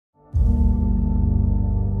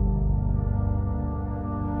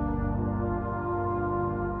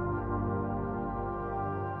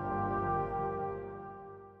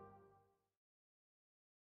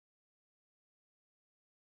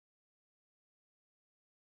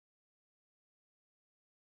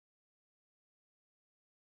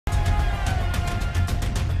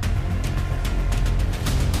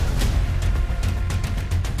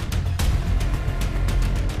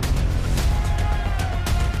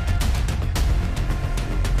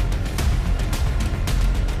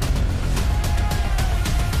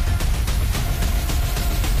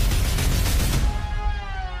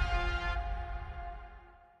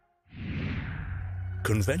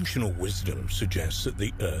Conventional wisdom suggests that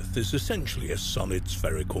the Earth is essentially a solid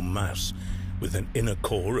spherical mass, with an inner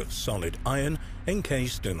core of solid iron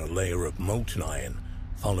encased in a layer of molten iron,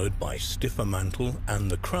 followed by stiffer mantle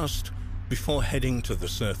and the crust, before heading to the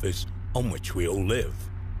surface on which we all live.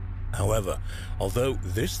 However, although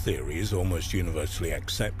this theory is almost universally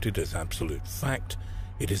accepted as absolute fact,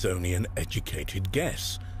 it is only an educated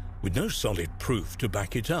guess, with no solid proof to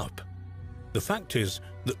back it up. The fact is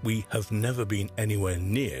that we have never been anywhere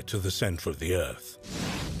near to the center of the Earth.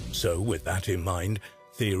 So, with that in mind,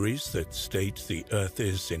 theories that state the Earth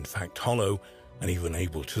is in fact hollow and even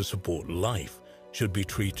able to support life should be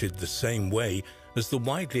treated the same way as the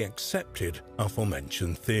widely accepted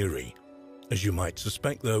aforementioned theory. As you might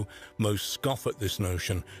suspect though, most scoff at this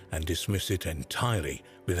notion and dismiss it entirely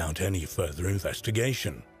without any further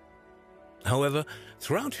investigation. However,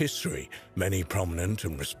 throughout history, many prominent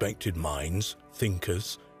and respected minds,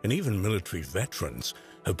 thinkers, and even military veterans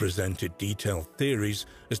have presented detailed theories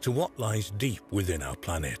as to what lies deep within our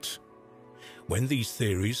planet. When these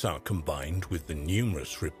theories are combined with the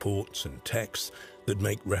numerous reports and texts that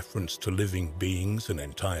make reference to living beings and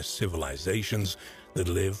entire civilizations that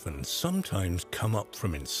live and sometimes come up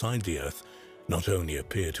from inside the Earth, not only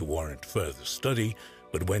appear to warrant further study,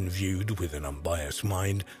 but when viewed with an unbiased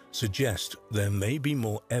mind, suggest there may be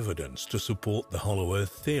more evidence to support the hollow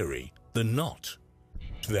Earth theory than not.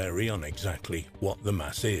 Vary on exactly what the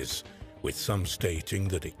mass is, with some stating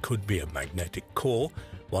that it could be a magnetic core,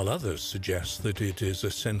 while others suggest that it is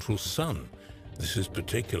a central sun. This is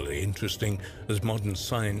particularly interesting as modern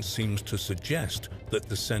science seems to suggest that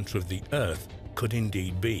the center of the Earth could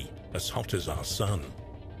indeed be as hot as our sun.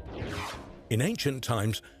 In ancient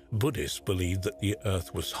times, Buddhists believed that the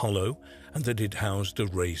Earth was hollow and that it housed a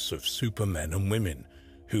race of supermen and women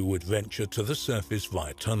who would venture to the surface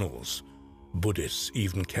via tunnels. Buddhists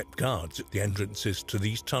even kept guards at the entrances to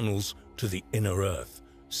these tunnels to the inner Earth,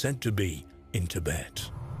 said to be in Tibet.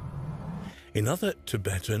 In other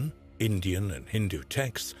Tibetan, Indian and Hindu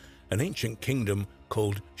texts, an ancient kingdom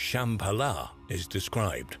called Shambhala is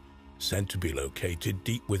described, said to be located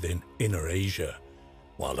deep within Inner Asia,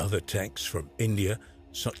 while other texts from India,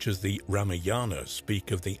 such as the Ramayana,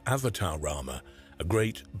 speak of the avatar Rama, a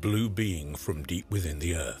great blue being from deep within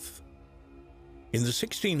the earth. In the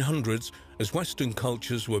 1600s, as Western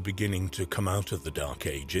cultures were beginning to come out of the Dark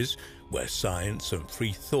Ages, where science and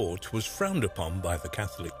free thought was frowned upon by the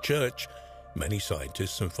Catholic Church, many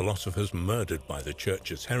scientists and philosophers murdered by the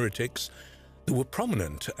Church as heretics, there were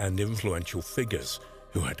prominent and influential figures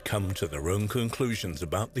who had come to their own conclusions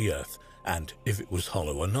about the Earth and if it was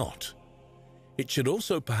hollow or not. It should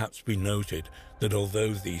also perhaps be noted that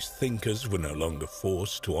although these thinkers were no longer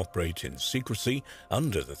forced to operate in secrecy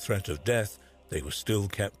under the threat of death, they were still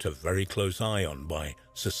kept a very close eye on by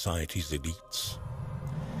society's elites.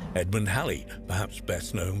 Edmund Halley, perhaps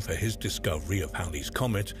best known for his discovery of Halley's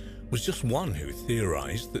Comet, was just one who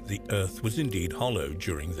theorized that the Earth was indeed hollow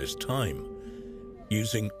during this time.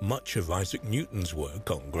 Using much of Isaac Newton's work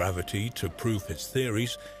on gravity to prove his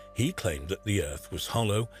theories, he claimed that the Earth was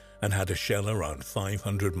hollow and had a shell around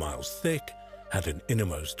 500 miles thick, had an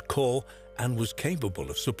innermost core, and was capable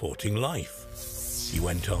of supporting life. He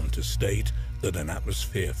went on to state that an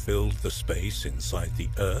atmosphere filled the space inside the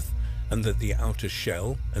Earth, and that the outer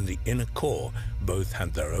shell and the inner core both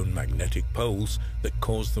had their own magnetic poles that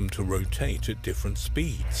caused them to rotate at different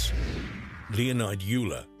speeds. Leonhard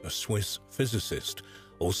Euler, a Swiss physicist,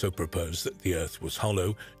 also proposed that the Earth was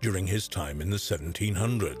hollow during his time in the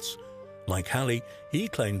 1700s. Like Halley, he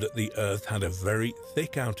claimed that the Earth had a very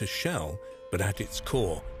thick outer shell, but at its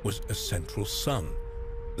core was a central sun.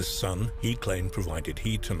 The sun, he claimed, provided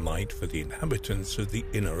heat and light for the inhabitants of the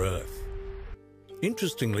inner Earth.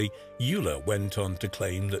 Interestingly, Euler went on to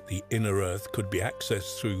claim that the inner Earth could be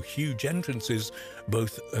accessed through huge entrances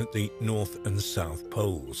both at the North and South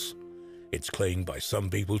poles. It's claimed by some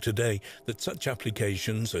people today that such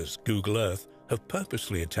applications as Google Earth have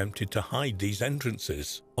purposely attempted to hide these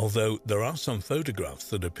entrances, although there are some photographs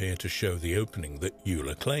that appear to show the opening that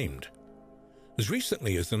Euler claimed. As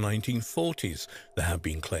recently as the 1940s, there have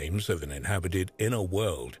been claims of an inhabited inner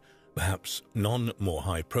world, perhaps none more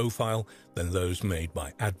high-profile than those made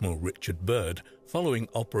by Admiral Richard Byrd following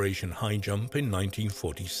Operation High Jump in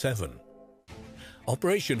 1947.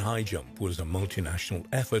 Operation High Jump was a multinational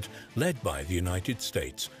effort led by the United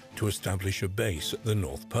States to establish a base at the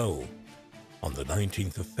North Pole. On the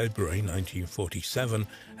 19th of February 1947,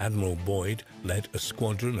 Admiral Boyd led a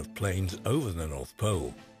squadron of planes over the North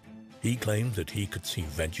Pole. He claimed that he could see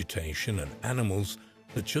vegetation and animals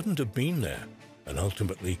that shouldn't have been there, and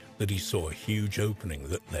ultimately that he saw a huge opening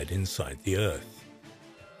that led inside the Earth.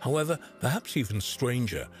 However, perhaps even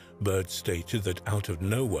stranger, Bird stated that out of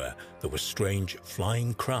nowhere there were strange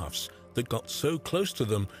flying crafts that got so close to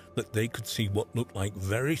them that they could see what looked like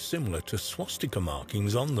very similar to swastika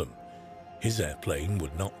markings on them. His airplane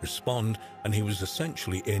would not respond, and he was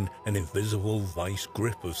essentially in an invisible vice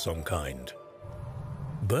grip of some kind.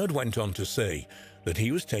 Bird went on to say that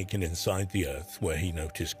he was taken inside the Earth where he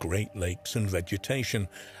noticed great lakes and vegetation,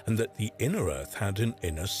 and that the inner Earth had an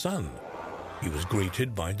inner sun. He was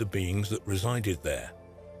greeted by the beings that resided there.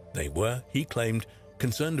 They were, he claimed,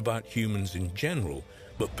 concerned about humans in general,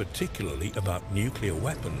 but particularly about nuclear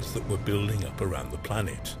weapons that were building up around the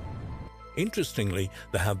planet. Interestingly,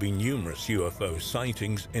 there have been numerous UFO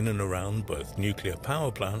sightings in and around both nuclear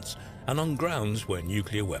power plants and on grounds where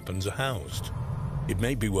nuclear weapons are housed. It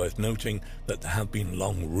may be worth noting that there have been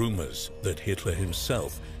long rumors that Hitler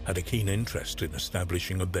himself had a keen interest in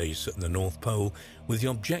establishing a base at the North Pole, with the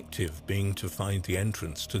objective being to find the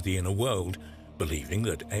entrance to the inner world, believing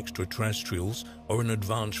that extraterrestrials or an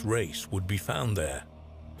advanced race would be found there.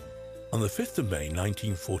 On the 5th of May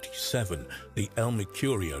 1947, the El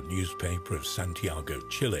Mercurio newspaper of Santiago,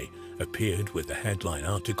 Chile, appeared with a headline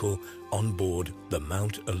article on board the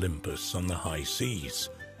Mount Olympus on the high seas,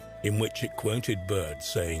 in which it quoted Byrd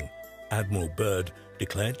saying, "Admiral Byrd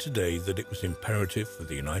declared today that it was imperative for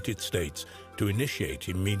the United States to initiate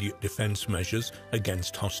immediate defense measures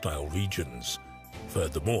against hostile regions."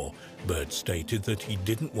 Furthermore, Byrd stated that he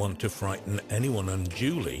didn't want to frighten anyone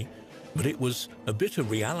unduly, but it was a bitter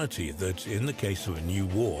reality that in the case of a new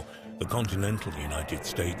war, the continental United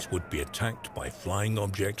States would be attacked by flying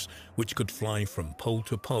objects which could fly from pole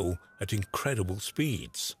to pole at incredible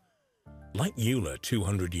speeds. Like Euler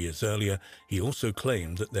 200 years earlier, he also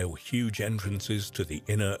claimed that there were huge entrances to the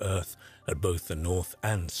inner Earth at both the North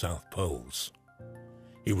and South Poles.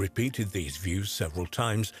 He repeated these views several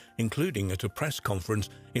times, including at a press conference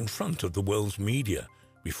in front of the world's media,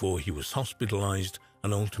 before he was hospitalized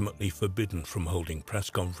and ultimately forbidden from holding press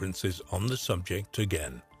conferences on the subject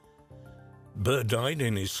again. Byrd died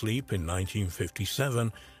in his sleep in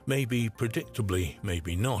 1957, maybe predictably,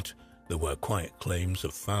 maybe not. There were quiet claims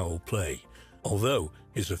of foul play, although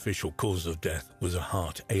his official cause of death was a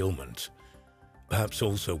heart ailment. Perhaps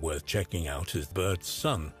also worth checking out is Byrd's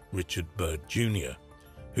son, Richard Byrd Jr.,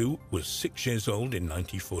 who was 6 years old in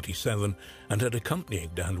 1947 and had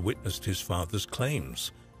accompanied and witnessed his father's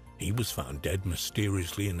claims. He was found dead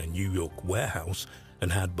mysteriously in a New York warehouse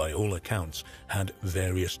and had, by all accounts, had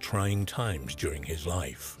various trying times during his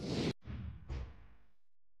life.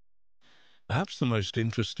 Perhaps the most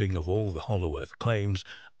interesting of all the Hollow Earth claims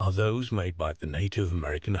are those made by the Native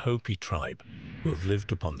American Hopi tribe, who have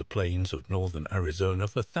lived upon the plains of northern Arizona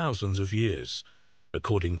for thousands of years.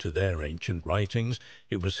 According to their ancient writings,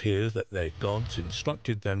 it was here that their gods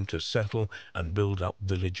instructed them to settle and build up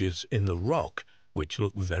villages in the rock, which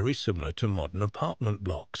look very similar to modern apartment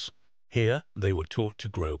blocks. Here they were taught to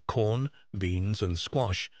grow corn, beans, and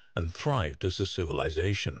squash, and thrived as a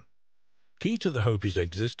civilization. Key to the Hopi's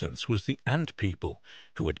existence was the Ant People,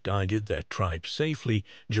 who had guided their tribe safely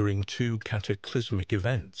during two cataclysmic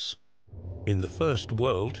events. In the first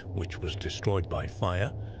world, which was destroyed by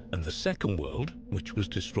fire, and the second world, which was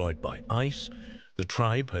destroyed by ice, the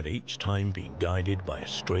tribe had each time been guided by a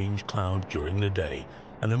strange cloud during the day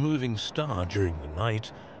and a moving star during the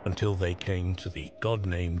night, until they came to the god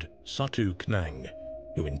named Satu Knang,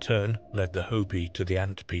 who in turn led the Hopi to the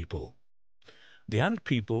Ant People. The Ant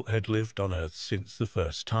People had lived on Earth since the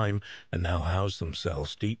first time and now housed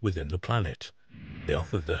themselves deep within the planet. They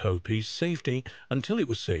offered the Hopis safety until it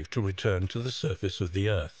was safe to return to the surface of the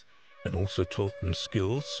Earth, and also taught them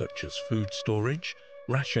skills such as food storage,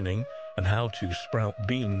 rationing, and how to sprout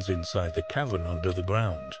beans inside the cavern under the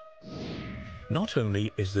ground. Not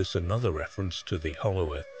only is this another reference to the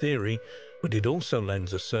Hollow Earth theory, but it also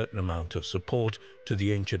lends a certain amount of support to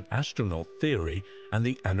the ancient astronaut theory and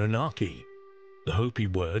the Anunnaki. The Hopi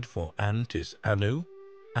word for ant is Anu.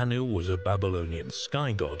 Anu was a Babylonian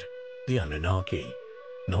sky god, the Anunnaki.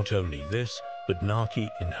 Not only this, but Naki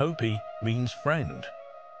in Hopi means friend.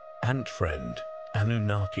 Ant friend,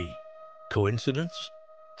 Anunnaki. Coincidence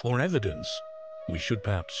or evidence? We should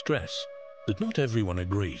perhaps stress that not everyone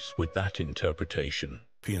agrees with that interpretation.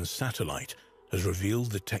 European satellite has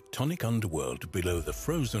revealed the tectonic underworld below the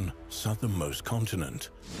frozen southernmost continent.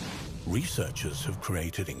 Researchers have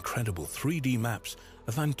created incredible 3D maps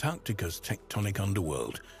of Antarctica's tectonic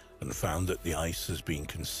underworld and found that the ice has been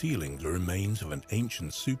concealing the remains of an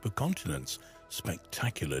ancient supercontinent's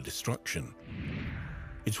spectacular destruction.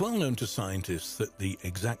 It's well known to scientists that the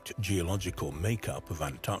exact geological makeup of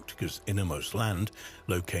Antarctica's innermost land,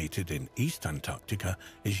 located in East Antarctica,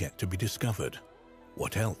 is yet to be discovered.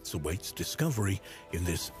 What else awaits discovery in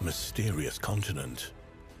this mysterious continent?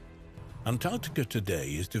 Antarctica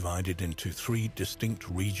today is divided into three distinct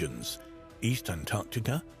regions: East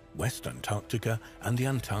Antarctica, West Antarctica, and the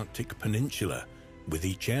Antarctic Peninsula, with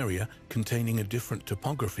each area containing a different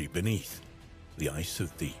topography beneath. The ice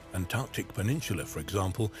of the Antarctic Peninsula, for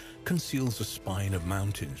example, conceals a spine of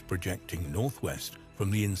mountains projecting northwest from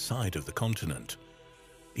the inside of the continent.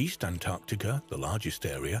 East Antarctica, the largest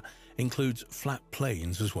area, includes flat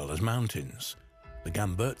plains as well as mountains. The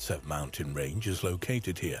Gamburtsev mountain range is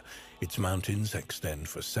located here. Its mountains extend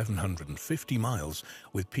for 750 miles,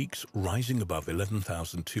 with peaks rising above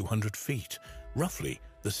 11,200 feet, roughly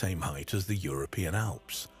the same height as the European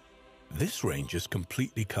Alps. This range is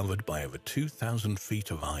completely covered by over 2,000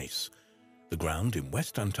 feet of ice. The ground in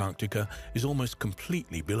West Antarctica is almost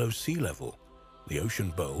completely below sea level. The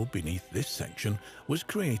ocean bowl beneath this section was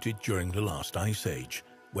created during the last ice age,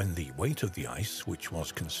 when the weight of the ice, which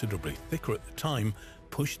was considerably thicker at the time,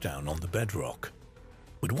 pushed down on the bedrock.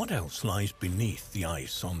 But what else lies beneath the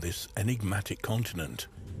ice on this enigmatic continent?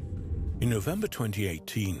 In November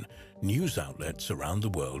 2018, news outlets around the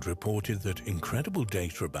world reported that incredible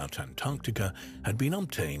data about Antarctica had been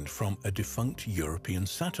obtained from a defunct European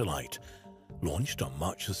satellite. Launched on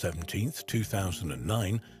March 17,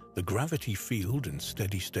 2009, the Gravity Field and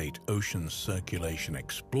Steady-State Oceans Circulation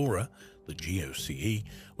Explorer, the GOCE,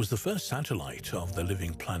 was the first satellite of the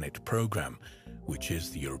Living Planet program, which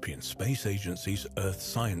is the European Space Agency's Earth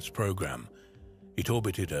Science program. It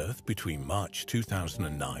orbited Earth between March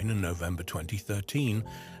 2009 and November 2013,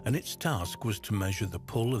 and its task was to measure the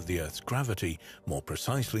pull of the Earth's gravity more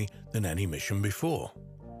precisely than any mission before.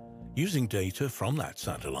 Using data from that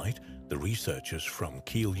satellite, the researchers from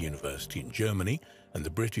Kiel University in Germany and the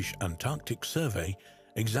British Antarctic Survey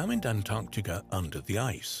examined Antarctica under the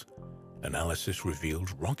ice. Analysis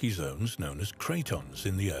revealed rocky zones known as cratons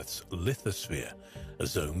in the Earth's lithosphere, a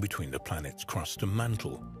zone between the planet's crust and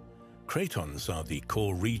mantle. Cratons are the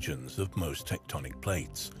core regions of most tectonic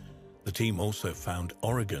plates. The team also found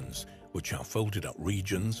orogons, which are folded-up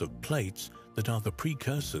regions of plates that are the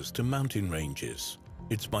precursors to mountain ranges.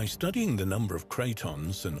 It's by studying the number of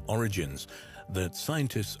cratons and orogons that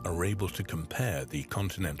scientists are able to compare the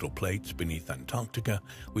continental plates beneath Antarctica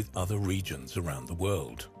with other regions around the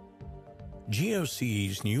world.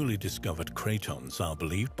 GOCE's newly discovered cratons are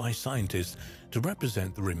believed by scientists to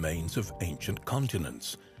represent the remains of ancient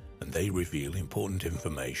continents, and they reveal important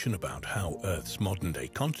information about how Earth's modern-day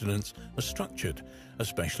continents are structured,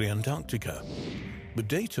 especially Antarctica. But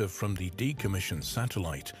data from the decommissioned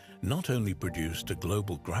satellite not only produced a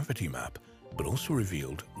global gravity map, but also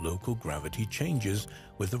revealed local gravity changes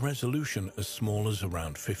with a resolution as small as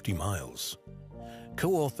around 50 miles.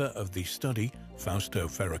 Co-author of the study, Fausto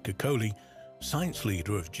Ferracicoli, science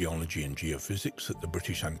leader of geology and geophysics at the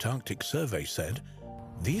British Antarctic Survey, said,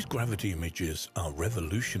 "These gravity images are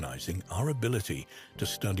revolutionizing our ability to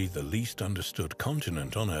study the least understood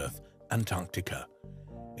continent on Earth, Antarctica.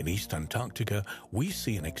 In East Antarctica, we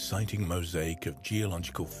see an exciting mosaic of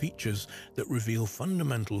geological features that reveal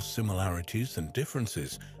fundamental similarities and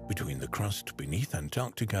differences between the crust beneath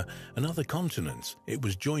Antarctica and other continents it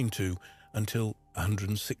was joined to until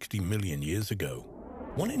 160 million years ago."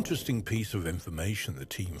 One interesting piece of information the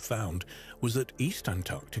team found was that East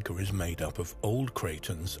Antarctica is made up of old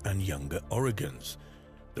cratons and younger orogons.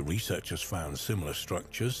 The researchers found similar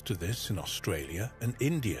structures to this in Australia and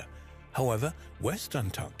India. However, West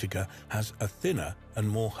Antarctica has a thinner and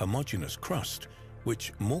more homogeneous crust,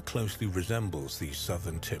 which more closely resembles the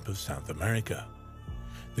southern tip of South America.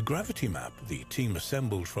 The gravity map the team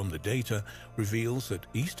assembled from the data reveals that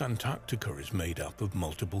East Antarctica is made up of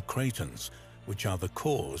multiple cratons, which are the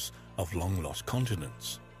cores of long-lost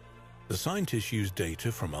continents. The scientists used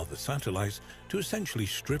data from other satellites to essentially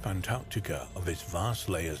strip Antarctica of its vast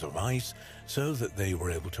layers of ice so that they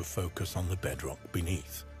were able to focus on the bedrock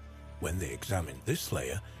beneath. When they examined this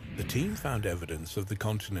layer, the team found evidence of the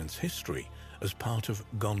continent's history as part of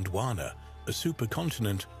Gondwana, a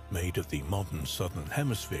supercontinent made of the modern Southern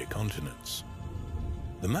Hemisphere continents.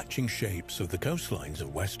 The matching shapes of the coastlines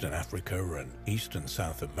of Western Africa and Eastern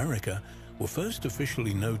South America were first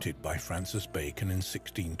officially noted by Francis Bacon in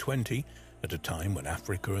 1620, at a time when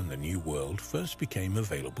Africa and the New World first became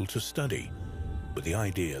available to study. But the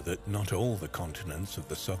idea that not all the continents of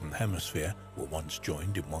the Southern Hemisphere were once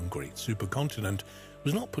joined in one great supercontinent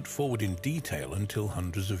was not put forward in detail until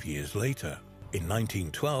hundreds of years later. In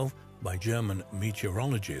 1912, by German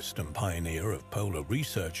meteorologist and pioneer of polar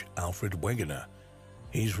research Alfred Wegener.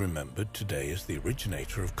 He's remembered today as the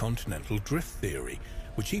originator of continental drift theory,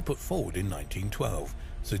 which he put forward in 1912,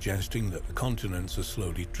 suggesting that the continents are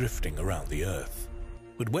slowly drifting around the Earth.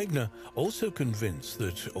 But Wegener also convinced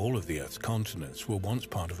that all of the Earth's continents were once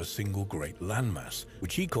part of a single great landmass,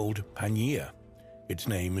 which he called Pangaea. Its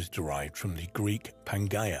name is derived from the Greek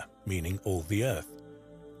Pangaea, meaning all the Earth.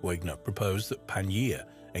 Wegener proposed that Pangaea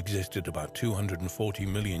existed about 240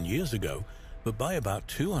 million years ago, but by about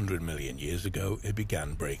 200 million years ago it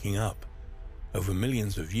began breaking up. Over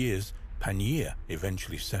millions of years, Pangaea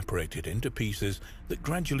eventually separated into pieces that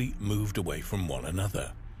gradually moved away from one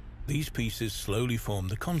another. These pieces slowly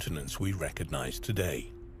formed the continents we recognize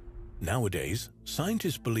today. Nowadays,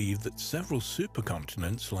 scientists believe that several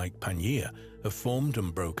supercontinents like Pangaea have formed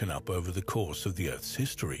and broken up over the course of the Earth's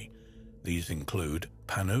history. These include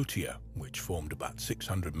Pannotia, which formed about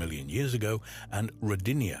 600 million years ago, and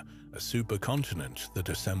Rodinia, a supercontinent that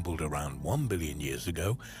assembled around 1 billion years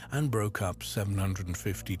ago and broke up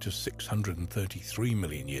 750 to 633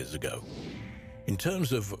 million years ago. In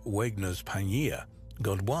terms of Wegener's Pangaea,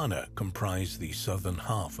 Gondwana comprised the southern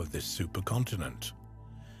half of this supercontinent.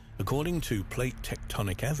 According to plate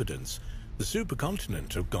tectonic evidence, the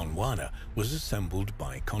supercontinent of Gondwana was assembled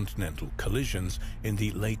by continental collisions in the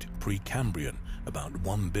late Precambrian, about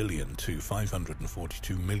 1 billion to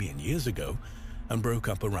 542 million years ago, and broke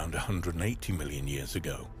up around 180 million years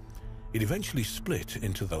ago. It eventually split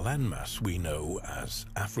into the landmass we know as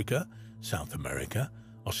Africa, South America,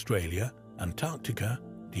 Australia, Antarctica,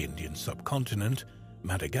 the Indian subcontinent,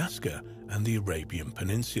 Madagascar, and the Arabian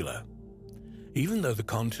Peninsula. Even though the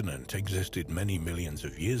continent existed many millions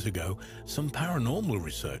of years ago, some paranormal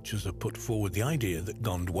researchers have put forward the idea that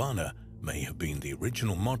Gondwana may have been the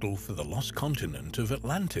original model for the lost continent of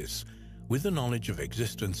Atlantis, with the knowledge of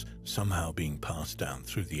existence somehow being passed down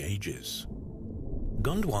through the ages.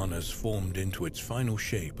 Gondwana's formed into its final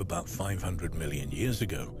shape about 500 million years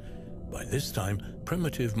ago. By this time,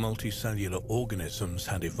 primitive multicellular organisms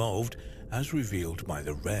had evolved, as revealed by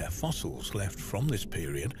the rare fossils left from this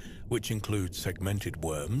period, which include segmented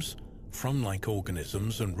worms, frond-like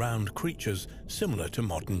organisms, and round creatures similar to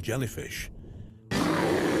modern jellyfish.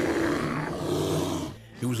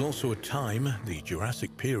 It was also a time, the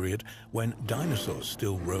Jurassic period, when dinosaurs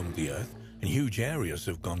still roamed the Earth, and huge areas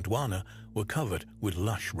of Gondwana were covered with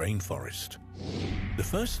lush rainforest. The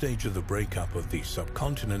first stage of the breakup of the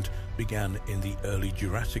subcontinent began in the early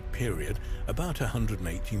Jurassic period, about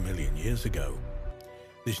 180 million years ago.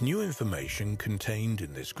 This new information contained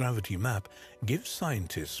in this gravity map gives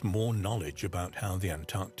scientists more knowledge about how the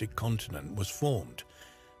Antarctic continent was formed.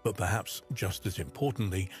 But perhaps just as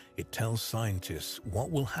importantly, it tells scientists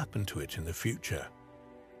what will happen to it in the future.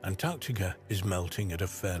 Antarctica is melting at a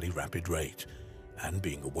fairly rapid rate, and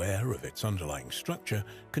being aware of its underlying structure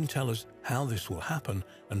can tell us how this will happen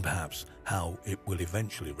and perhaps how it will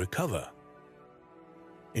eventually recover.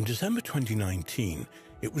 In December 2019,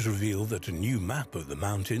 it was revealed that a new map of the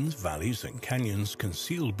mountains, valleys, and canyons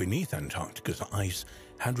concealed beneath Antarctica's ice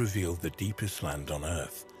had revealed the deepest land on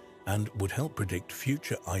Earth and would help predict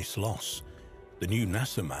future ice loss. The new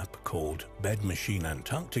NASA map, called Bed Machine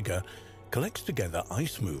Antarctica, collects together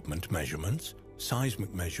ice movement measurements,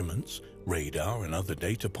 seismic measurements, radar, and other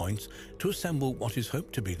data points to assemble what is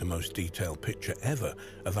hoped to be the most detailed picture ever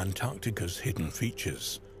of Antarctica's hidden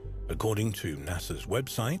features. According to NASA's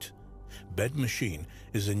website, Bed Machine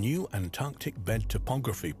is a new Antarctic bed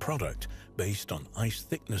topography product based on ice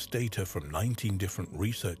thickness data from 19 different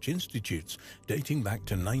research institutes dating back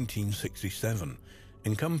to 1967,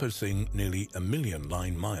 encompassing nearly 1 million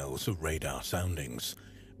line miles of radar soundings.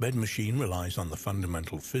 Bed Machine relies on the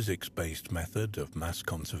fundamental physics-based method of mass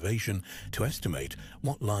conservation to estimate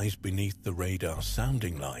what lies beneath the radar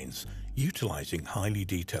sounding lines, utilizing highly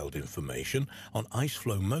detailed information on ice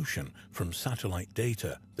flow motion from satellite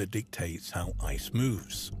data that dictates how ice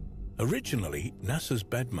moves. Originally, NASA's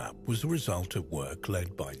bed map was the result of work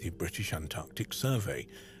led by the British Antarctic Survey,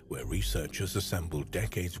 where researchers assembled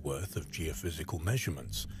decades' worth of geophysical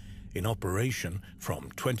measurements. In operation from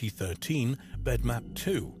 2013, BedMap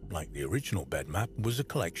 2, like the original BedMap, was a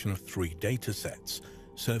collection of 3 data sets: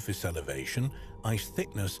 surface elevation, ice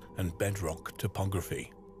thickness, and bedrock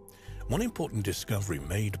topography. One important discovery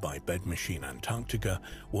made by Bed Machine Antarctica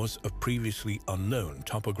was of previously unknown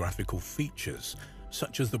topographical features,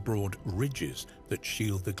 such as the broad ridges that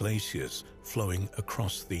shield the glaciers flowing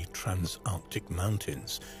across the Transantarctic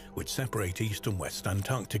Mountains, which separate East and West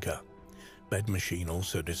Antarctica. Bed Machine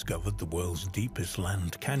also discovered the world's deepest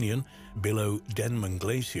land canyon below Denman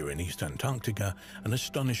Glacier in East Antarctica, an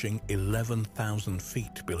astonishing 11,000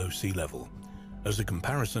 feet below sea level. As a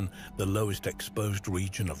comparison, the lowest exposed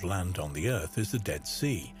region of land on the Earth is the Dead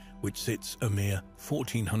Sea, which sits a mere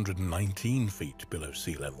 1,419 feet below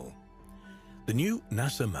sea level. The new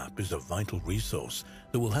NASA map is a vital resource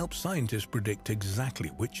that will help scientists predict exactly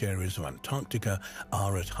which areas of Antarctica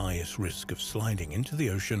are at highest risk of sliding into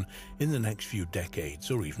the ocean in the next few decades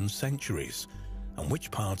or even centuries, and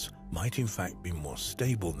which parts might in fact be more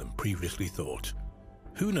stable than previously thought.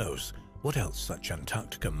 Who knows what else such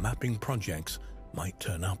Antarctica mapping projects might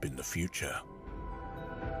turn up in the future.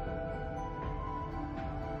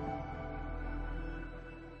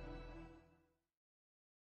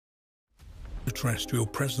 A terrestrial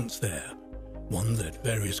presence there, one that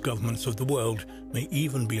various governments of the world may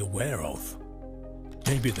even be aware of.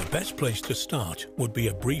 Maybe the best place to start would be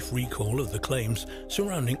a brief recall of the claims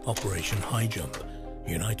surrounding Operation High Jump, a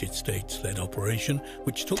United States-led operation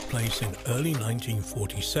which took place in early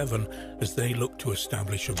 1947 as they looked to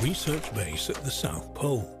establish a research base at the South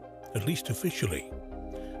Pole, at least officially.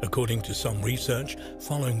 According to some research,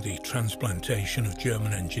 following the transplantation of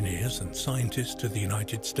German engineers and scientists to the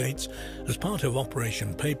United States as part of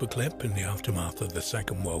Operation Paperclip in the aftermath of the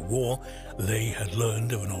Second World War, they had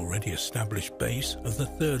learned of an already established base of the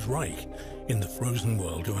Third Reich in the frozen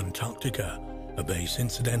world of Antarctica, a base,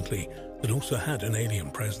 incidentally, that also had an alien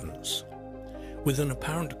presence. With an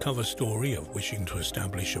apparent cover story of wishing to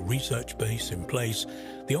establish a research base in place,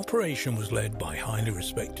 the operation was led by highly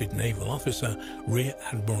respected naval officer Rear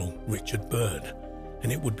Admiral Richard Byrd,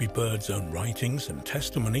 and it would be Byrd's own writings and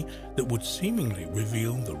testimony that would seemingly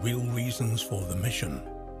reveal the real reasons for the mission.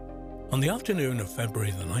 On the afternoon of February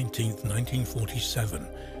the 19th, 1947,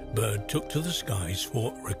 Byrd took to the skies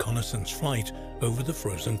for a reconnaissance flight over the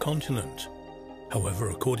frozen continent. However,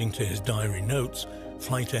 according to his diary notes,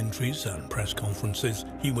 flight entries and press conferences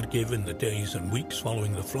he would give in the days and weeks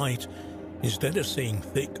following the flight, instead of seeing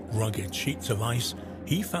thick, rugged sheets of ice,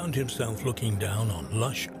 he found himself looking down on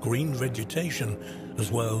lush green vegetation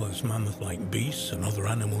as well as mammoth-like beasts and other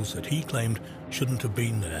animals that he claimed shouldn't have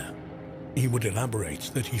been there. He would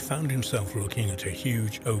elaborate that he found himself looking at a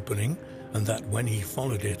huge opening and that when he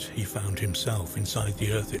followed it, he found himself inside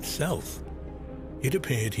the Earth itself. It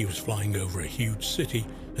appeared he was flying over a huge city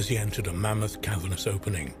as he entered a mammoth cavernous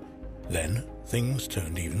opening. Then, things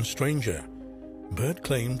turned even stranger. Byrd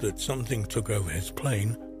claimed that something took over his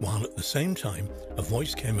plane, while at the same time, a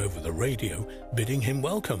voice came over the radio bidding him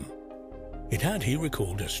welcome. It had, he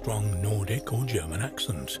recalled, a strong Nordic or German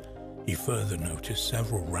accent. He further noticed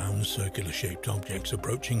several round circular-shaped objects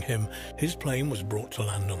approaching him. His plane was brought to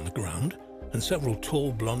land on the ground, and several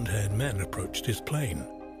tall blonde-haired men approached his plane.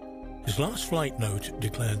 His last flight note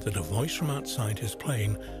declared that a voice from outside his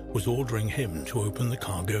plane was ordering him to open the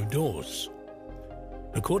cargo doors.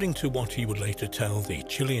 According to what he would later tell the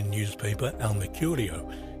Chilean newspaper El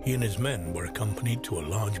Mercurio, he and his men were accompanied to a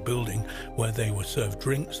large building where they were served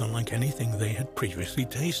drinks unlike anything they had previously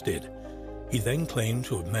tasted. He then claimed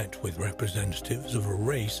to have met with representatives of a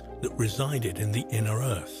race that resided in the inner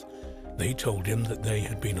Earth. They told him that they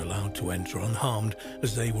had been allowed to enter unharmed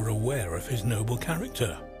as they were aware of his noble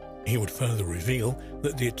character. He would further reveal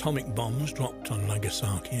that the atomic bombs dropped on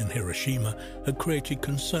Nagasaki and Hiroshima had created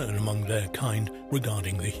concern among their kind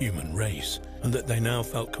regarding the human race, and that they now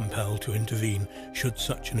felt compelled to intervene should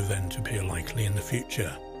such an event appear likely in the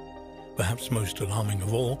future. Perhaps most alarming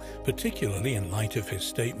of all, particularly in light of his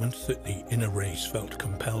statement that the inner race felt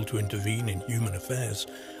compelled to intervene in human affairs,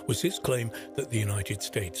 was his claim that the United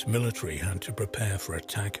States military had to prepare for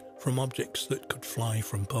attack from objects that could fly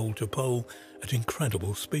from pole to pole at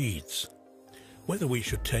incredible speeds. Whether we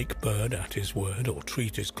should take Byrd at his word or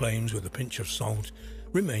treat his claims with a pinch of salt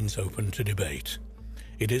remains open to debate.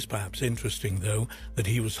 It is perhaps interesting, though, that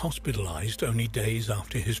he was hospitalized only days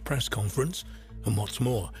after his press conference, and what's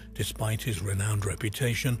more, despite his renowned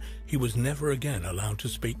reputation, he was never again allowed to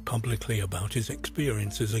speak publicly about his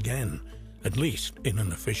experiences again, at least in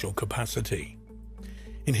an official capacity.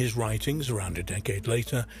 In his writings around a decade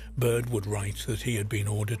later, Byrd would write that he had been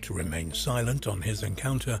ordered to remain silent on his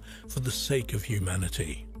encounter for the sake of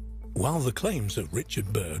humanity. While the claims of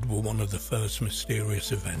Richard Byrd were one of the first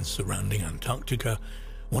mysterious events surrounding Antarctica,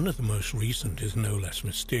 one of the most recent is no less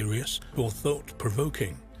mysterious or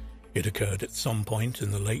thought-provoking. It occurred at some point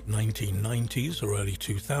in the late 1990s or early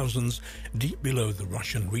 2000s, deep below the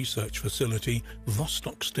Russian research facility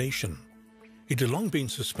Vostok Station. It had long been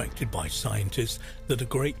suspected by scientists that a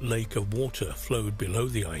great lake of water flowed below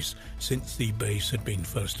the ice since the base had been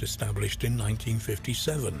first established in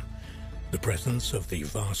 1957. The presence of the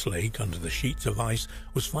vast lake under the sheets of ice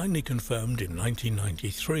was finally confirmed in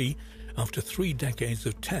 1993 after 3 decades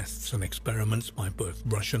of tests and experiments by both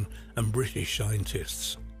Russian and British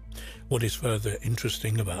scientists. What is further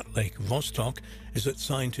interesting about Lake Vostok is that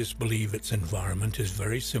scientists believe its environment is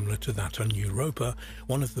very similar to that on Europa,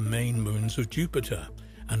 one of the main moons of Jupiter,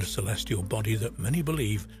 and a celestial body that many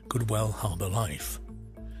believe could well harbour life.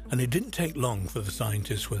 And it didn't take long for the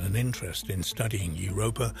scientists with an interest in studying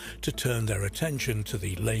Europa to turn their attention to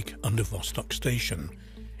the lake under Vostok Station.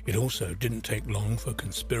 It also didn't take long for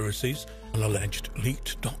conspiracies and alleged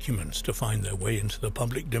leaked documents to find their way into the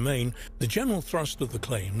public domain. The general thrust of the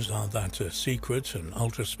claims are that a secret and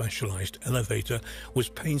ultra-specialized elevator was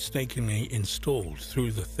painstakingly installed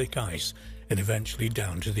through the thick ice and eventually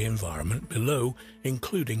down to the environment below,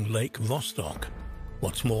 including Lake Vostok.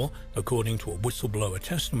 What's more, according to a whistleblower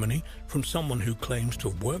testimony from someone who claims to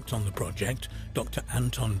have worked on the project, Dr.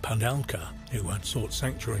 Anton Padalka, who had sought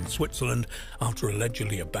sanctuary in Switzerland after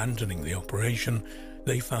allegedly abandoning the operation,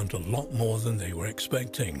 they found a lot more than they were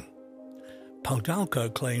expecting.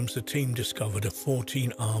 Padalka claims the team discovered a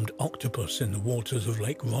 14-armed octopus in the waters of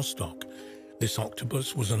Lake Vostok. This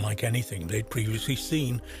octopus was unlike anything they'd previously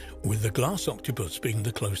seen, with the glass octopus being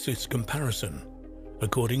the closest comparison.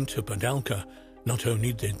 According to Padalka, not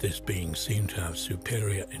only did this being seem to have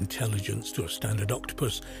superior intelligence to a standard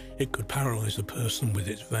octopus, it could paralyze a person with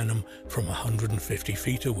its venom from 150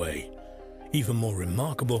 feet away. Even more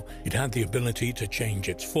remarkable, it had the ability to change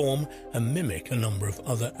its form and mimic a number of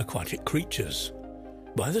other aquatic creatures.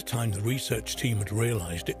 By the time the research team had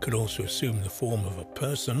realized it could also assume the form of a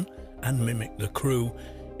person and mimic the crew,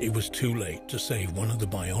 it was too late to save one of the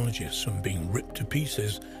biologists from being ripped to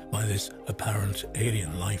pieces by this apparent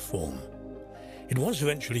alien life form. It was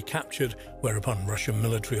eventually captured, whereupon Russian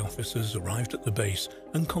military officers arrived at the base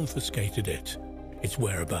and confiscated it. Its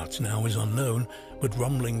whereabouts now is unknown, but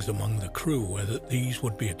rumblings among the crew were that these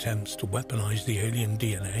would be attempts to weaponize the alien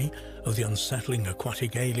DNA of the unsettling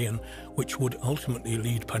aquatic alien, which would ultimately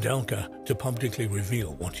lead Padalka to publicly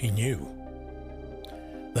reveal what he knew.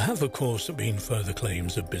 There have, of course, been further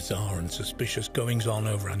claims of bizarre and suspicious goings-on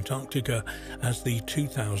over Antarctica as the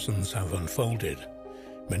 2000s have unfolded.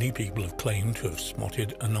 Many people have claimed to have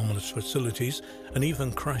spotted anomalous facilities and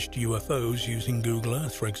even crashed UFOs using Google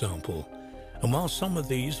Earth, for example. And while some of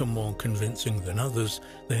these are more convincing than others,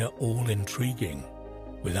 they are all intriguing.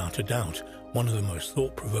 Without a doubt, one of the most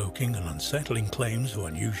thought-provoking and unsettling claims of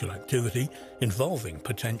unusual activity involving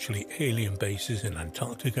potentially alien bases in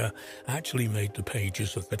Antarctica actually made the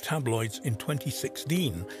pages of the tabloids in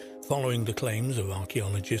 2016, following the claims of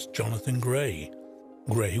archaeologist Jonathan Gray.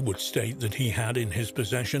 Gray would state that he had in his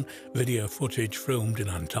possession video footage filmed in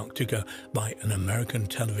Antarctica by an American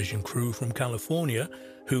television crew from California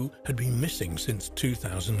who had been missing since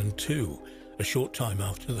 2002, a short time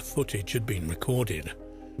after the footage had been recorded.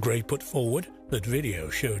 Gray put forward that video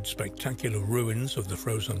showed spectacular ruins of the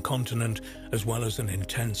frozen continent as well as an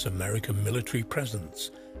intense American military presence.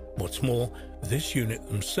 What's more, this unit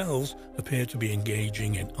themselves appear to be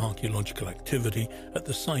engaging in archaeological activity at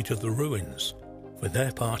the site of the ruins. For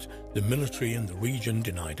their part, the military in the region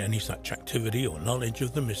denied any such activity or knowledge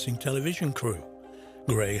of the missing television crew.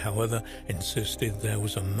 Gray, however, insisted there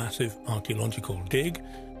was a massive archaeological dig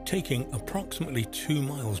taking approximately 2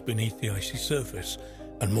 miles beneath the icy surface,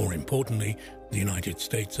 and more importantly, the United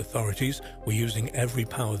States authorities were using every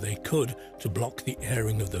power they could to block the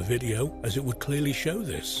airing of the video, as it would clearly show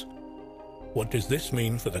this. What does this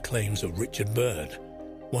mean for the claims of Richard Byrd?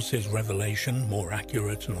 Was his revelation more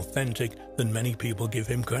accurate and authentic than many people give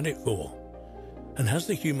him credit for? And has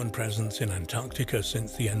the human presence in Antarctica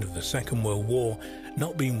since the end of the Second World War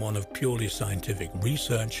not been one of purely scientific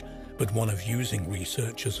research, but one of using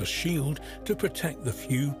research as a shield to protect the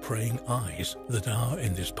few praying eyes that are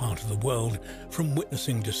in this part of the world from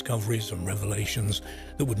witnessing discoveries and revelations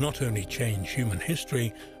that would not only change human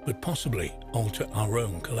history, but possibly alter our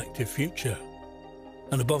own collective future?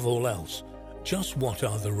 And above all else, just what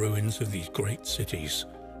are the ruins of these great cities?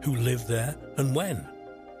 Who lived there and when?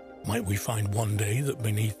 Might we find one day that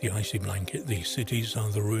beneath the icy blanket these cities are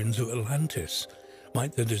the ruins of Atlantis?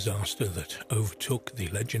 Might the disaster that overtook the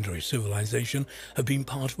legendary civilization have been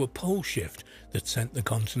part of a pole shift that sent the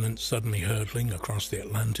continent suddenly hurtling across the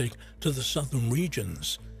Atlantic to the southern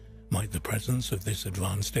regions? Might the presence of this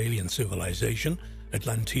advanced alien civilization,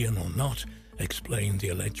 Atlantean or not, explain the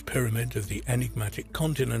alleged pyramid of the enigmatic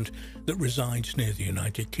continent that resides near the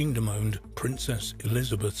United Kingdom-owned Princess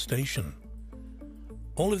Elizabeth Station?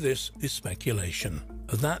 All of this is speculation.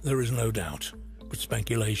 Of that there is no doubt, but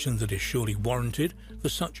speculation that is surely warranted for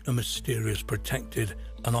such a mysterious, protected,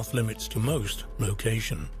 and off-limits to most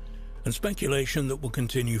location, and speculation that will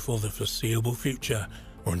continue for the foreseeable future,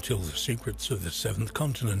 or until the secrets of the seventh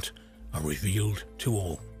continent are revealed to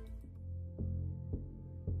all.